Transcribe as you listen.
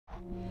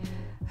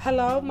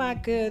Hello, my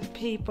good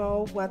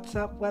people. What's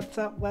up? What's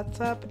up?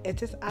 What's up?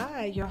 It is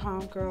I, your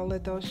homegirl,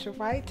 Ladosha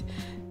Wright,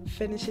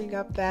 finishing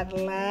up that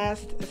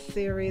last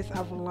series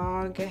of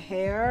long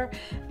hair.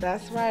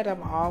 That's right,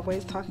 I'm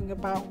always talking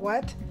about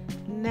what?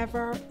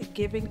 Never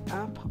giving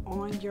up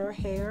on your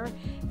hair,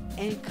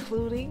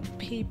 including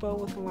people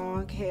with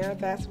long hair.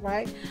 That's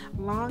right,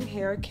 long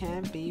hair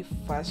can be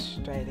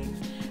frustrating.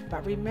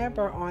 But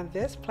remember, on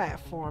this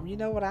platform, you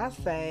know what I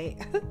say?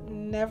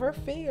 Never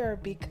fear,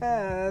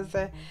 because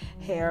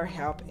hair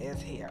help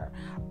is here.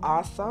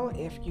 Also,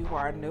 if you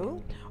are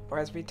new or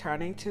is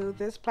returning to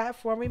this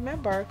platform,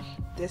 remember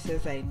this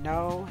is a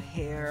no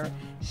hair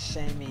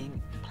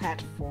shaming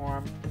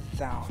platform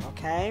zone.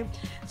 Okay,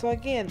 so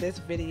again, this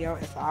video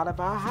is all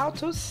about how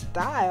to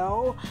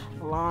style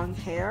long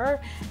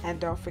hair, and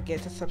don't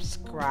forget to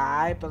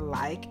subscribe,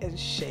 like, and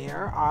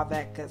share all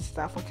that good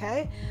stuff.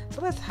 Okay,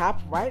 so let's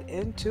hop right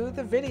into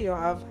the video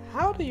of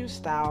how do you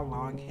style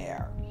long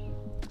hair.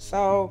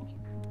 So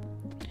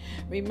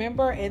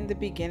remember, in the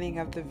beginning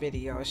of the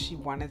video, she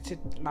wanted to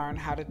learn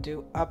how to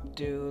do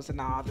updos and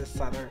all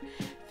this other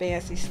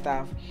fancy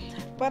stuff.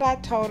 But I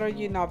told her,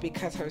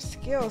 because her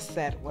skill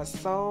set was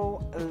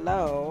so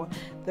low,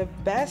 the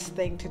best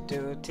thing to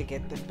do to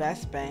get the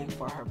best bang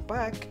for her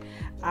buck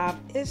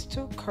is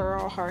to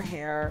curl her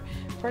hair,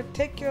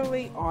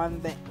 particularly on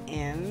the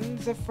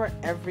ends, for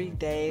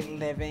everyday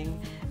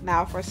living.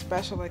 Now, for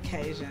special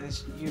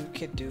occasions, you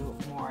could do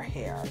more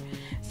hair.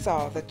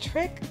 So the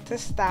trick to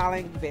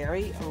styling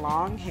very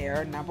long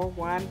hair, number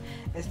one,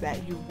 is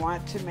that you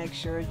want to make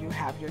sure you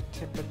have your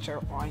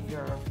temperature on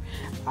your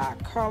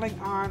curling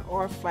iron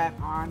or flat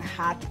iron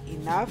hot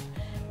enough.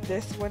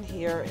 This one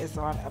here is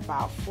on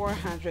about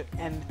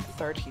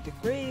 430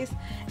 degrees,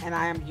 and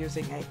I am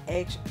using a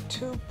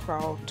H2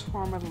 Pro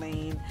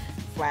tourmaline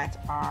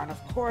flat iron.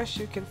 Of course,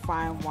 you can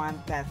find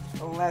one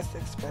that's less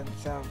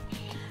expensive.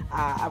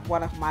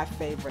 One of my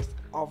favorites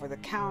over the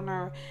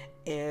counter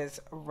is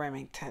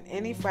Remington.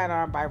 Any flat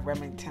iron by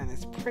Remington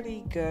is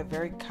pretty good,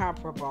 very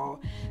comparable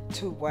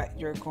to what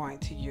you're going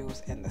to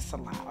use in the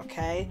salon.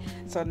 Okay,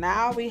 so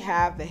now we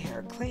have the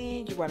hair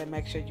clean. You want to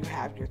make sure you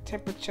have your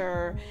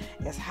temperature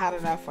is hot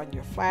enough on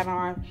your flat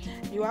iron.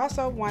 You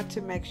also want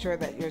to make sure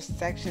that your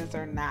sections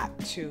are not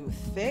too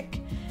thick,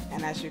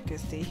 and as you can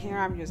see here,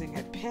 I'm using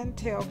a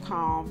pintail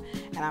comb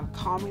and I'm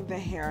combing the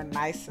hair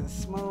nice and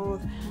smooth.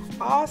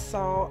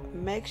 Also,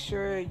 make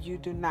sure you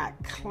do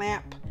not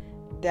clamp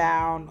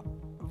down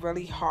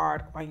really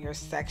hard on your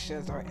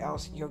sections, or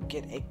else you'll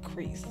get a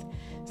crease.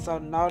 So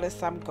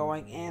notice I'm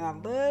going in a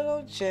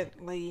little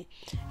gently,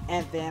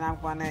 and then I'm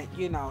going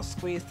to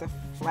squeeze the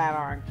flat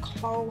iron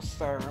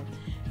closer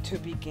to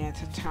begin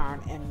to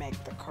turn and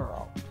make the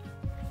curl.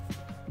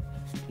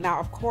 Now,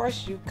 of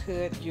course, you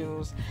could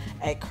use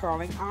a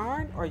curling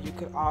iron, or you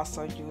could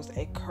also use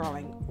a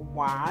curling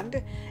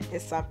wand.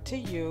 It's up to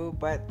you,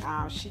 but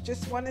she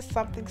just wanted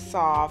something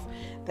soft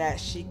that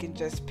she can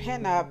just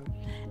pin up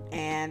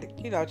and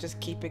just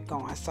keep it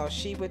going. So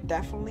she would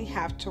definitely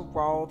have to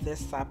roll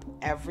this up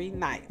every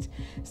night.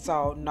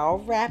 So no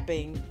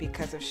wrapping,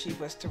 because if she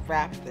was to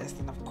wrap this,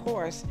 then of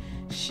course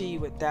she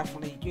would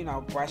definitely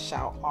brush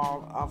out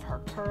all of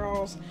her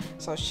curls.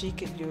 So she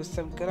could use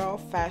some good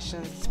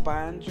old-fashioned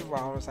sponge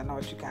rollers. I know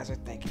what you guys are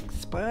thinking,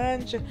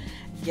 sponge?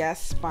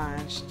 Yes,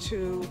 sponge,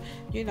 to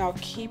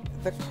keep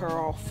the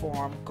curl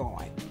form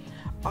going.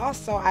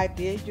 Also, I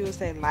did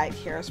use a light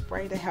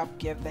hairspray to help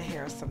give the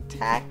hair some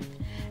tact,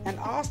 and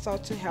also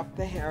to help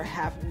the hair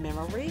have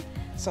memory,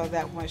 so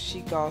that when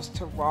she goes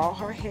to roll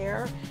her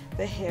hair,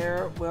 the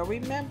hair will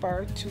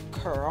remember to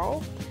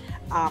curl.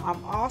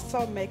 I'm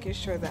also making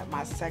sure that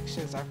my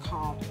sections are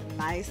combed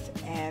nice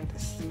and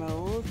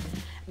smooth.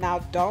 Now,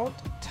 don't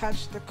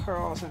touch the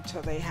curls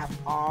until they have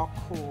all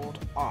cooled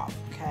off,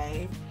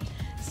 okay?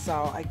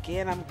 So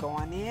again, I'm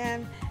going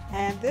in,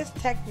 and this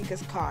technique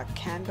is called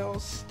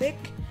candlestick,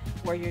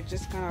 where you're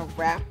just going to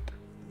wrap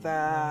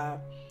the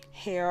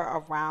hair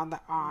around the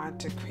iron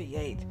to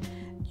create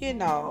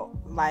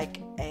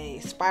like a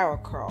spiral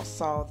curl.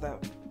 So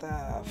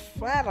the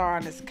flat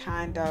iron is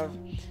kind of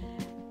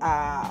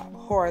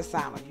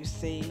horizontal, you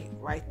see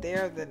right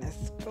there. Then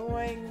it's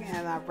going,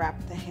 and I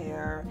wrap the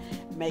hair,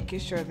 making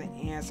sure the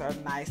ends are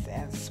nice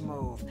and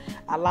smooth.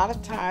 A lot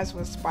of times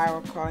with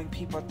spiral curling,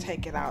 people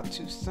take it out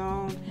too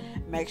soon.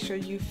 Make sure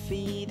you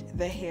feed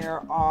the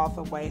hair all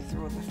the way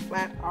through the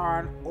flat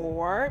iron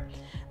or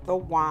the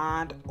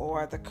wand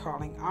or the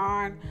curling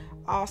iron.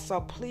 Also,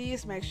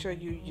 please make sure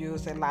you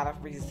use a lot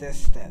of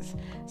resistance.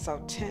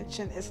 So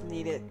tension is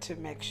needed to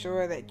make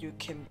sure that you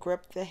can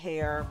grip the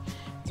hair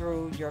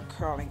through your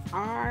curling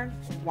iron,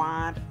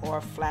 wand, or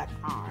flat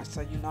iron.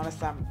 So you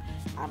notice I'm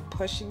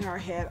pushing her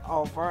head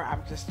over.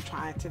 I'm just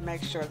trying to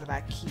make sure that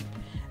I keep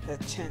the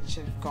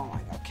tension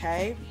going.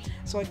 Okay,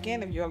 so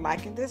again, if you're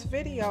liking this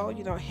video,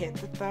 hit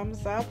the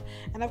thumbs up,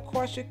 and of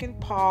course you can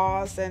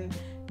pause and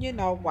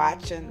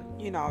watch and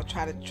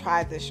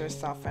try this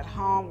yourself at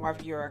home. Or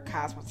if you're a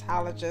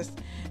cosmetologist,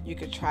 you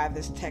could try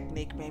this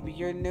technique. Maybe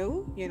you're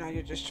new,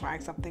 you're just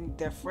trying something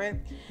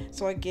different.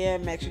 So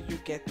again, make sure you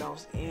get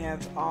those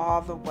ends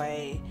all the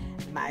way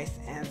nice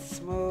and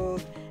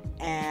smooth.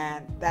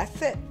 And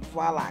that's it.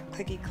 Voila,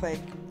 clicky click,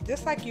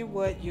 just like you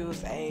would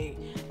use a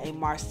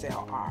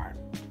Marcel iron.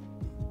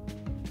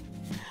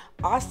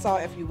 Also,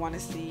 if you want to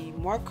see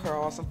more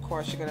curls, of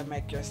course, you're going to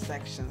make your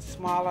section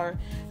smaller.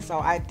 So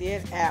I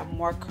did add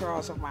more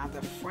curls around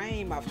the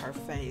frame of her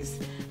face,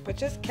 but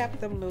just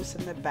kept them loose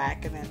in the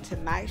back. And then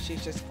tonight,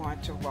 she's just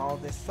going to roll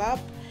this up.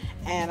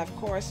 And of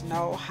course,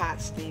 no hot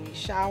steamy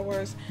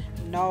showers,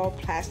 no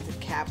plastic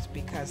caps,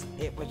 because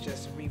it would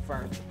just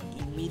revert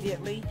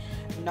immediately.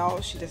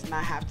 No, she does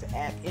not have to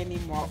add any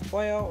more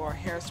oil or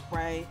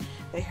hairspray.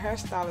 The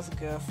hairstyle is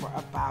good for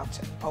about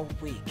a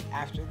week.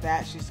 After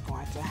that, she's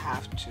going to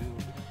have to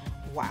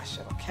wash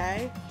it,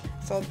 okay?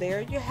 So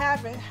there you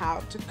have it, how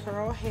to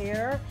curl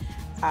hair.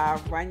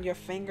 Run your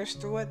fingers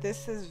through it.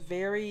 This is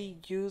very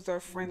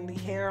user-friendly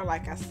hair.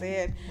 Like I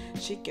said,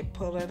 she could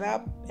pull it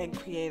up and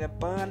create a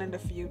bun in a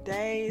few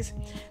days.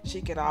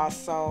 She could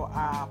also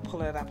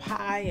pull it up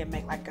high and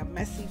make like a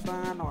messy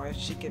bun, or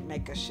she could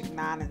make a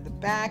chignon in the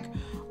back,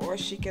 or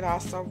she could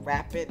also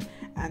wrap it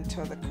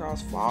until the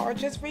curls fall, or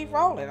just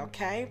re-roll it,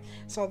 okay?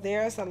 So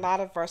there's a lot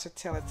of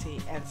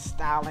versatility in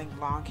styling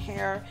long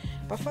hair,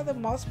 but for the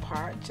most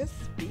part, just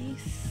be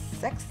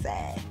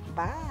sexy.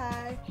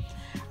 Bye.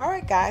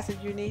 Alright guys,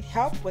 if you need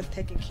help with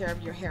taking care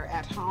of your hair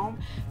at home,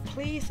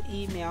 please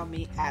email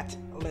me at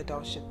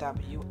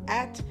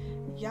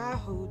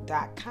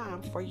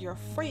ladoshaw@yahoo.com for your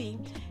free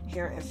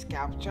hair and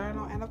scalp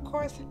journal, and of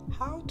course,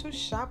 how to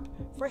shop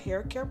for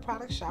hair care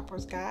product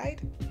shopper's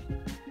guide,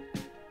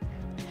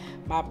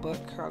 my book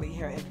Curly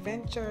Hair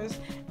Adventures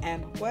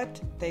and What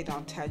They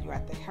Don't Tell You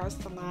at the Hair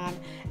Salon,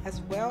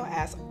 as well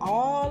as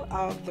all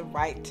of the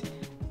Wright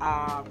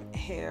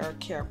hair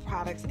care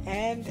products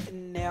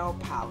and nail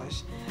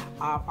polish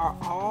are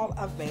all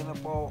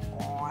available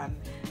on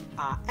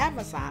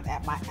Amazon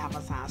at my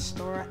Amazon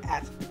store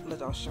at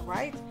Ladosha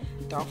Wright.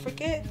 Don't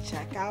forget,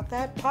 check out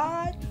that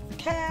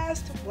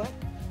podcast, What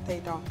They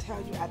Don't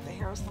Tell You at the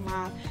Hair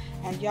Salon.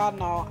 And y'all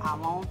know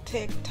I'm on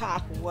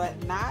TikTok,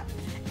 whatnot.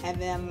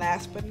 And then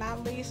last but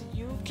not least,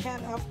 you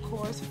can of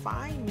course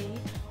find me,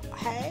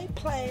 hey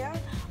player,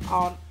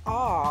 on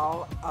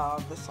all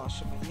of the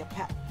social media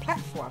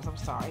platforms.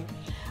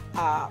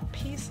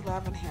 Peace,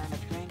 love, and hair. And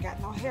if you ain't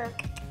got no hair,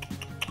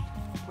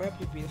 rub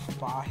your beautiful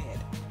bald head.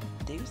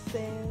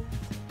 Deuces.